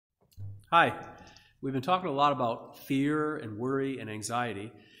Hi. We've been talking a lot about fear and worry and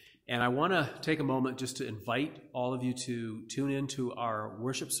anxiety, and I want to take a moment just to invite all of you to tune into our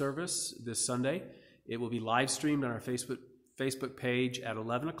worship service this Sunday. It will be live streamed on our Facebook page at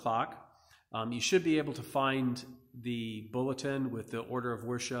 11 o'clock. You should be able to find the bulletin with the order of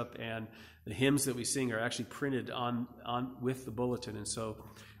worship, and the hymns that we sing are actually printed on with the bulletin, and so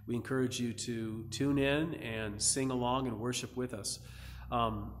we encourage you to tune in and sing along and worship with us.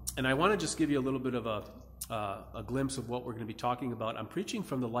 And I want to just give you a little bit of a glimpse of what we're going to be talking about. I'm preaching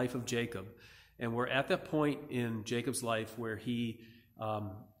from the life of Jacob, and we're at that point in Jacob's life where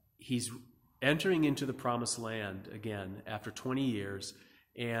he's entering into the promised land again after 20 years,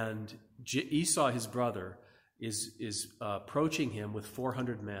 and Esau, his brother, is approaching him with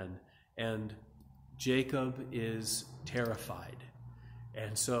 400 men, and Jacob is terrified.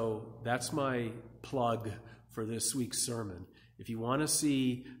 And so that's my plug for this week's sermon. If you want to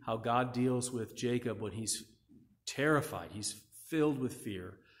see how God deals with Jacob when he's terrified, he's filled with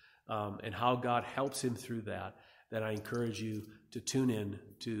fear, and how God helps him through that, then I encourage you to tune in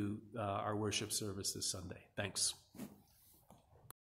to our worship service this Sunday. Thanks.